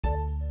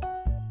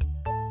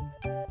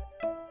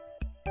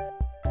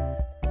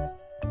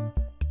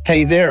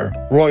Hey there,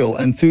 royal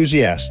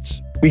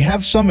enthusiasts! We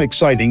have some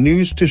exciting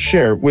news to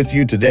share with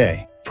you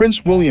today.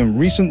 Prince William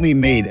recently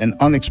made an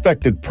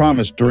unexpected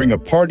promise during a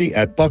party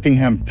at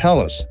Buckingham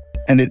Palace,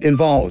 and it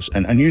involves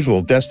an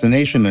unusual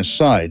destination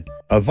aside,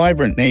 a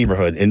vibrant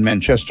neighborhood in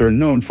Manchester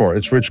known for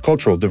its rich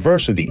cultural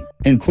diversity,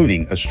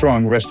 including a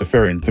strong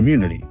Rastafarian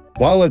community.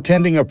 While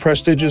attending a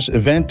prestigious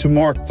event to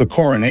mark the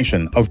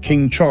coronation of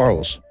King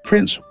Charles,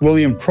 Prince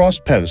William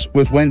crossed paths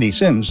with Wendy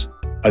Simms,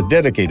 a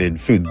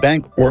dedicated food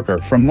bank worker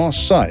from Moss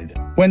Side.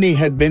 Wendy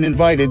had been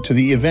invited to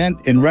the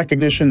event in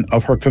recognition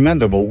of her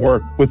commendable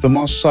work with the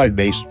Moss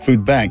Side-based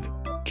food bank,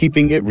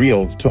 keeping it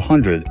real to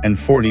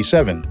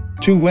 147.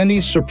 To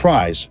Wendy's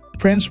surprise,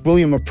 Prince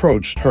William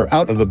approached her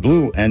out of the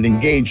blue and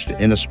engaged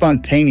in a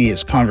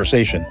spontaneous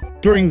conversation.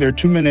 During their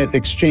 2-minute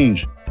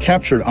exchange,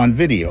 captured on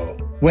video,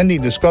 Wendy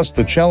discussed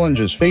the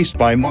challenges faced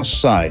by Moss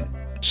Side,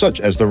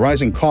 such as the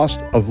rising cost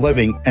of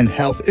living and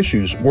health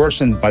issues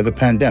worsened by the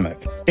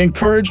pandemic.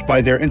 Encouraged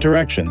by their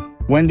interaction,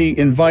 Wendy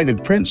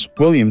invited Prince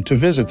William to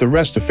visit the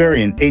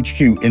Rastafarian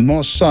HQ in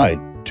Moss Side,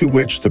 to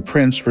which the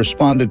prince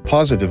responded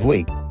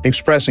positively,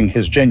 expressing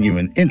his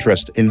genuine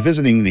interest in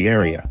visiting the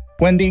area.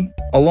 Wendy,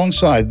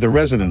 alongside the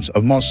residents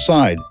of Moss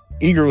Side,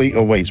 eagerly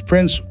awaits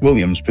Prince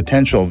William's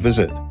potential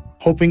visit,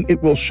 hoping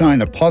it will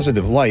shine a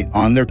positive light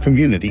on their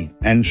community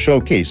and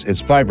showcase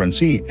its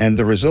vibrancy and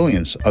the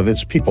resilience of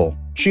its people.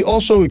 She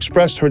also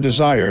expressed her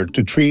desire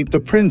to treat the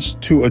prince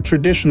to a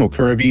traditional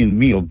Caribbean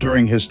meal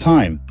during his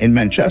time in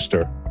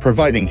Manchester,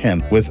 providing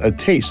him with a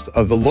taste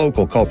of the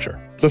local culture.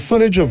 The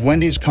footage of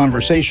Wendy's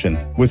conversation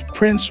with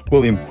Prince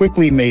William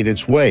quickly made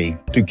its way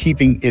to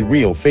Keeping It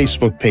Real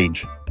Facebook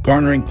page,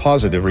 garnering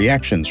positive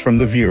reactions from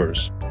the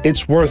viewers.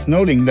 It's worth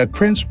noting that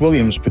Prince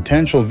William's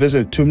potential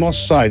visit to Moss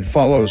Side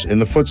follows in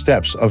the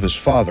footsteps of his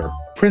father,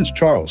 Prince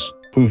Charles,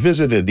 who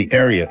visited the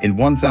area in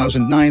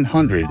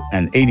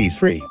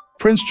 1983.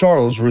 Prince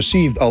Charles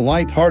received a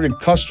light-hearted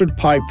custard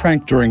pie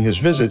prank during his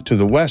visit to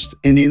the West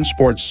Indian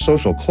Sports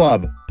Social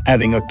Club,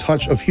 adding a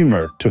touch of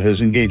humor to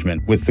his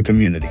engagement with the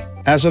community.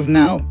 As of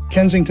now,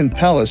 Kensington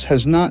Palace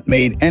has not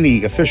made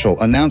any official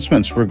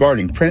announcements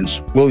regarding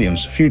Prince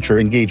William's future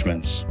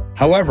engagements.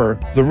 However,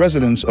 the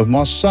residents of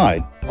Moss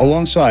Side,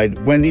 alongside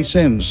Wendy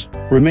Simms,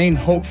 remain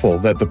hopeful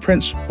that the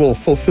prince will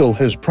fulfill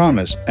his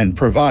promise and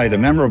provide a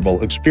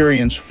memorable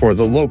experience for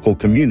the local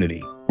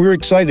community. We're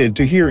excited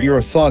to hear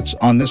your thoughts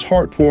on this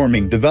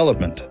heartwarming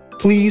development.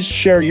 Please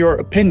share your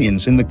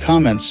opinions in the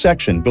comments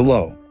section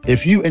below.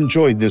 If you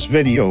enjoyed this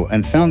video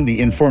and found the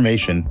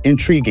information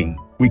intriguing,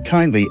 we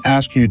kindly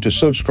ask you to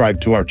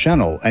subscribe to our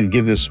channel and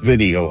give this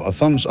video a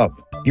thumbs up.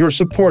 Your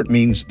support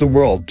means the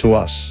world to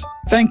us.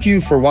 Thank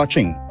you for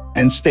watching,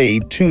 and stay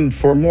tuned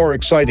for more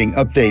exciting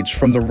updates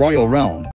from the royal realm.